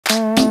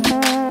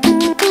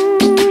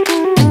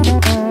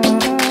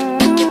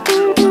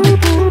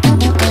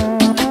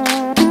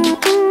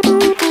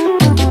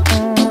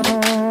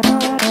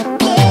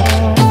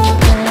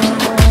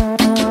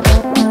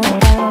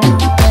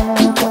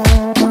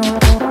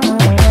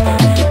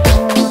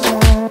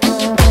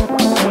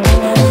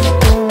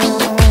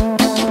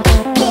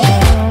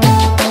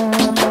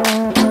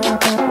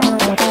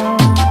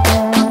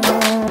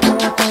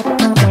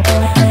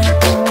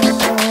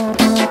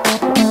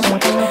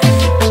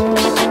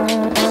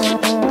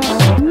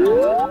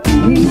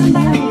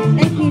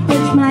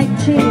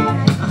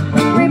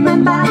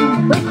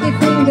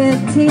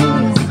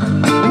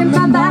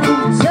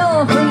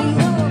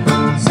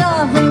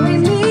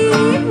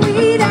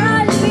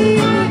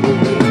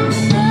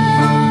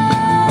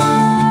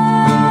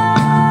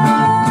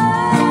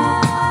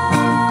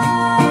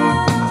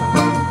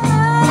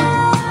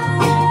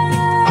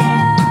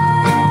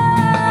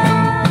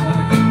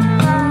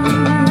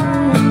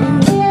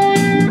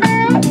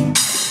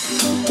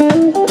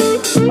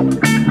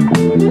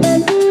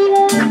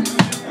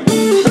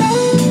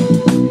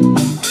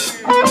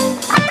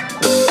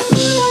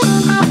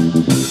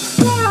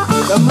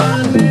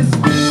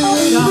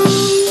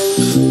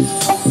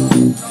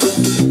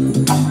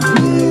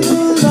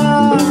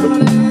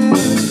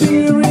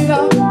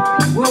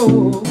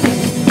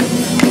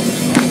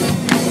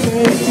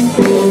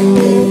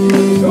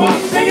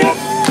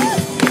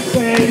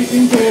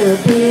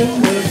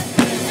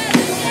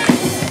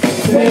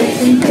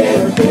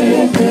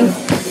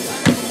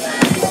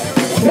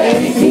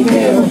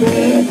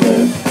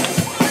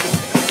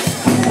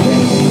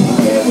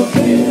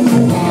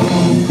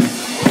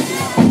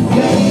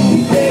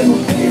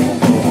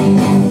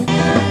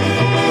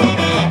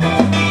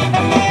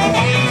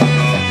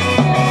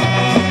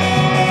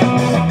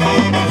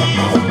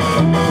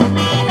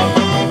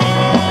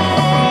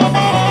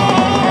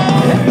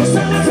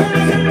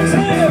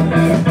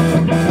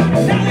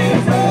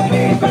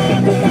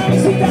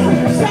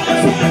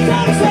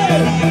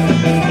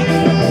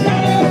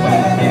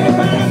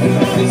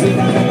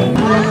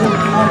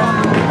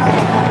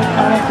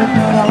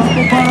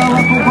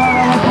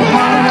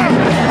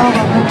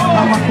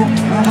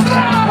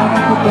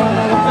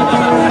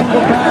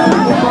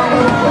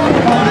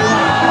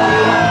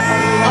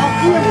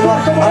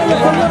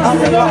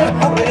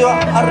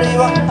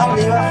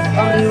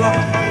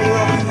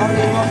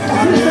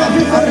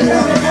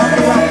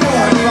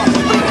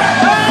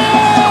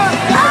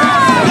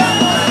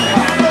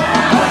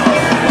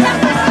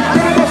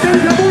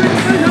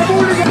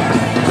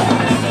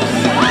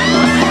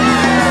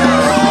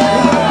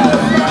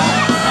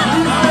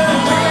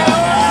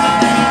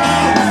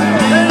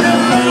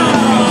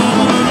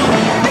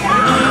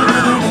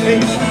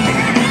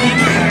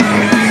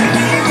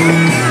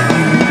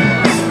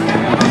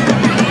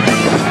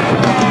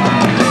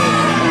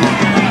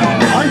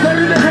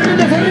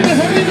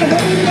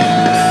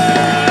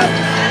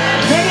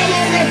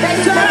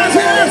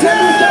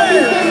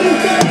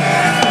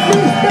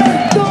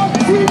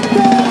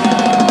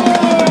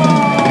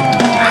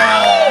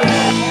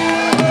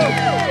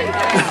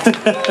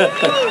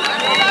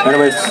Bueno,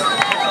 pues.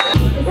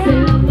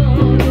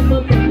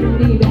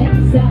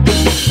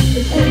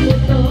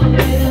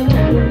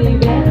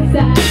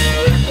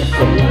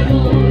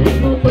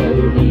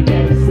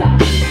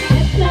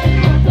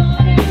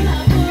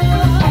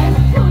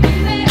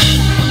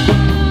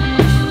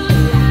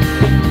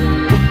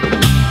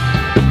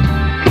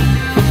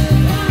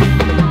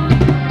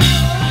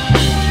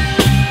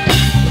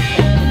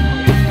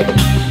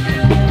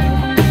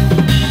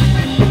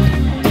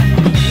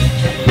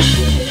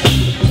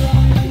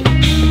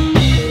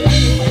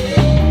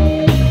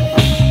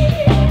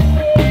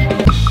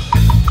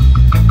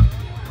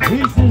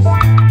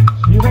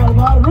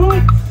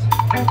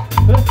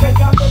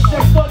 Festejando el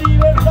sexto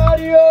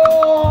aniversario.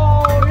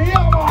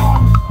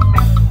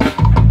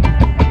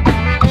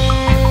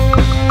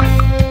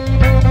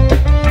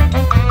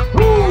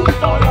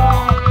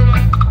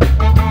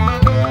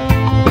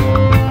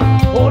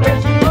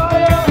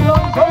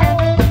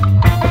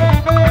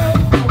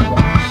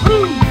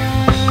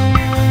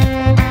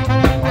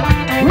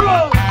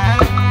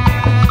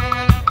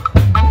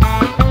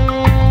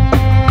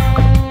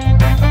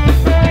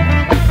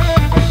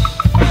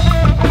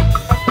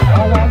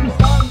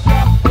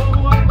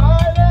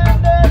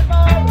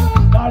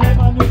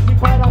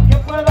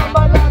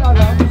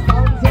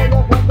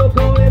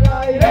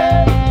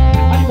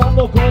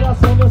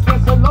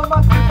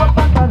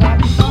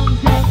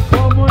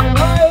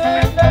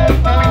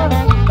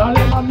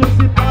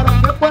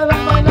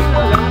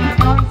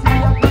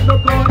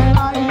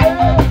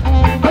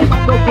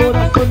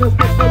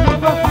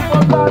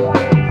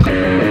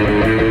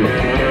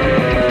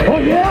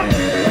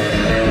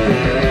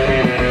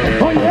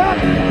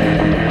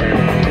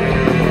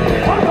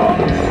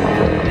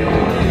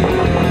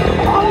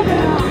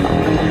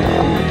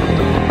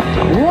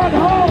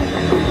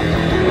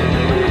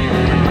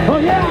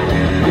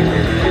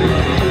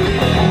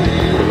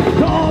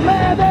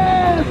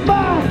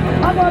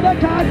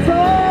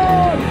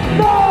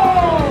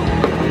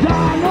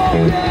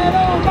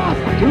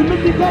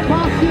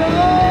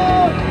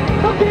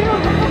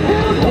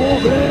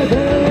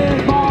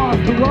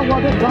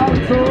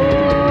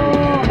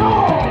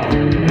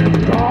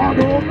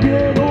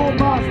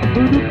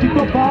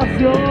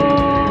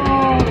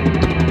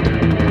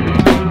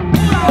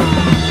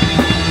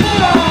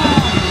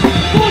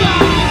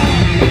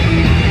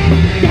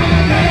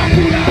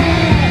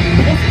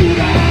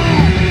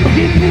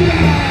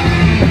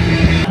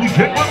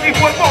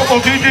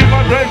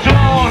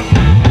 ¡Vamos!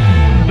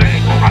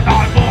 Vengo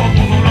matando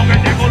todo lo que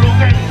tengo, lo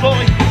que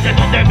soy, de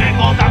donde me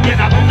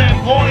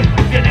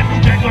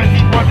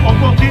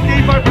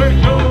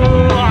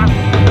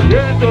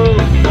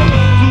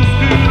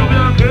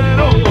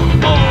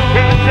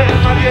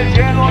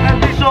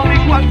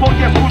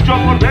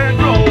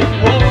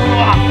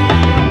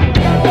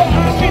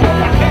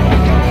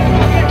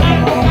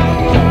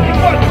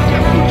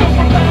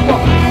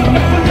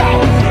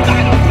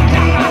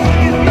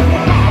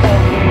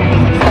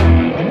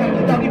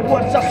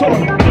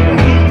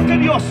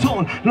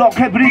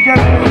y ya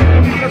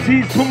no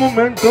así su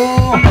momento.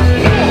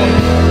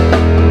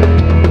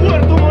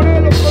 Puerto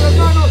Morelos con las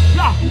manos,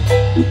 bla,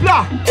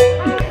 bla.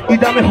 Y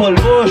dame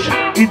Holbox,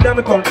 y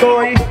dame con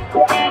Toy.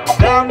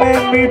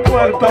 Dame mi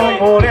Puerto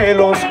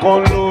Morelos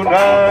con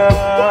luna.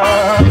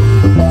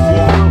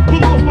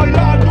 Todos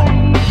bailando.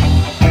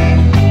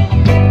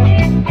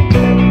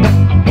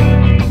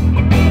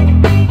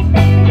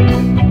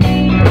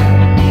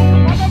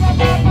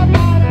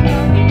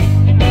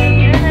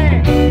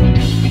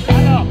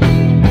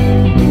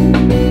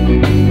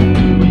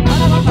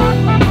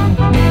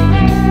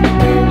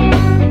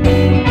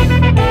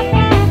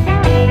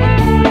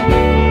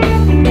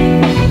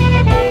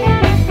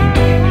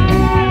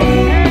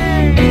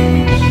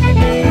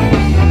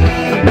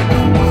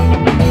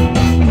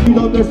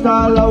 ¿Dónde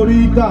está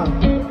Laurita?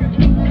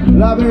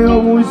 La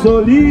veo muy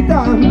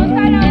solita.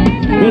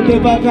 Vete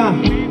pa'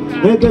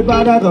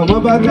 acá,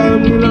 toma pa' acá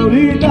mi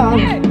Laurita.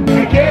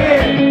 ¿Qué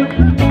quiere?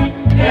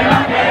 ¿Qué va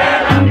a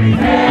querer la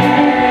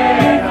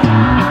princesa?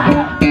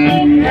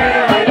 Quiere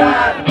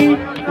bailar,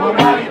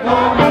 tomar y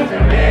tomar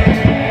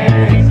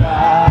cerveza.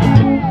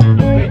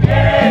 ¿Qué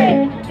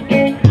quiere?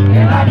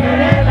 ¿Qué va a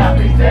querer la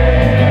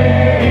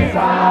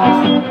princesa?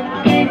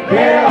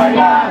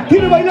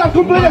 Quiere bailar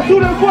con Playa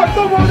Sur en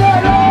Puerto Morelos.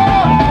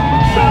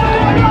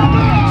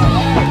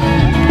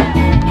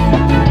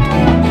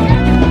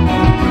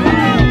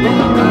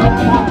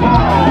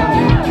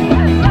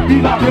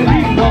 ¡Viva qué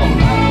lindo!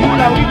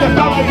 Laurita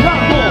está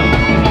bailando.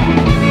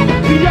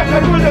 Y ya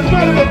salió el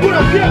desmadre de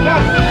puras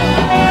viejas.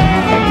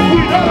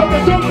 Cuidado que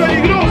son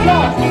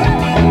peligrosas.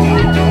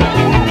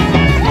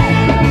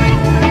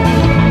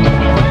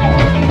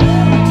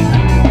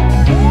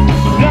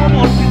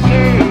 Seamos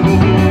sinceros.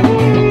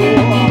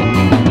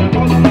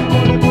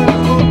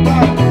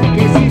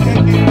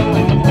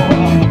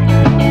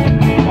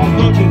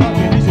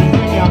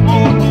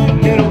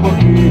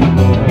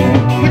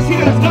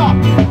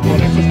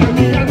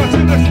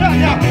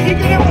 Y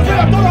queremos ver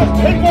a todos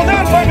el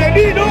poder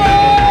femenino.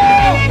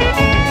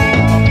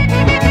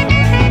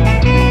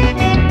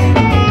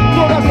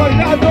 Todas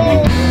bailando.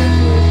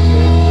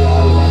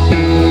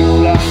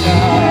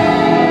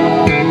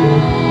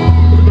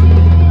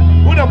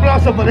 Un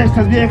aplauso para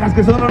estas viejas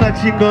que son una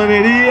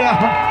chingonería.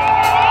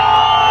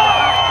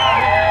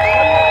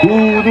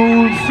 Un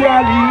dulce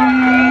alivio.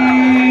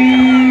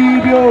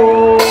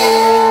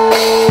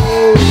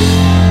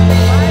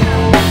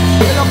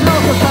 El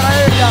aplauso es para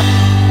ellas.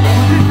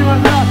 Muchísimas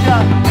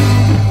gracias.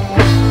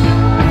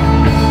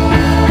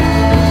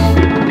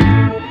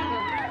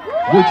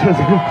 Muchas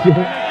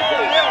gracias.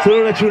 Son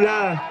una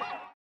chulada.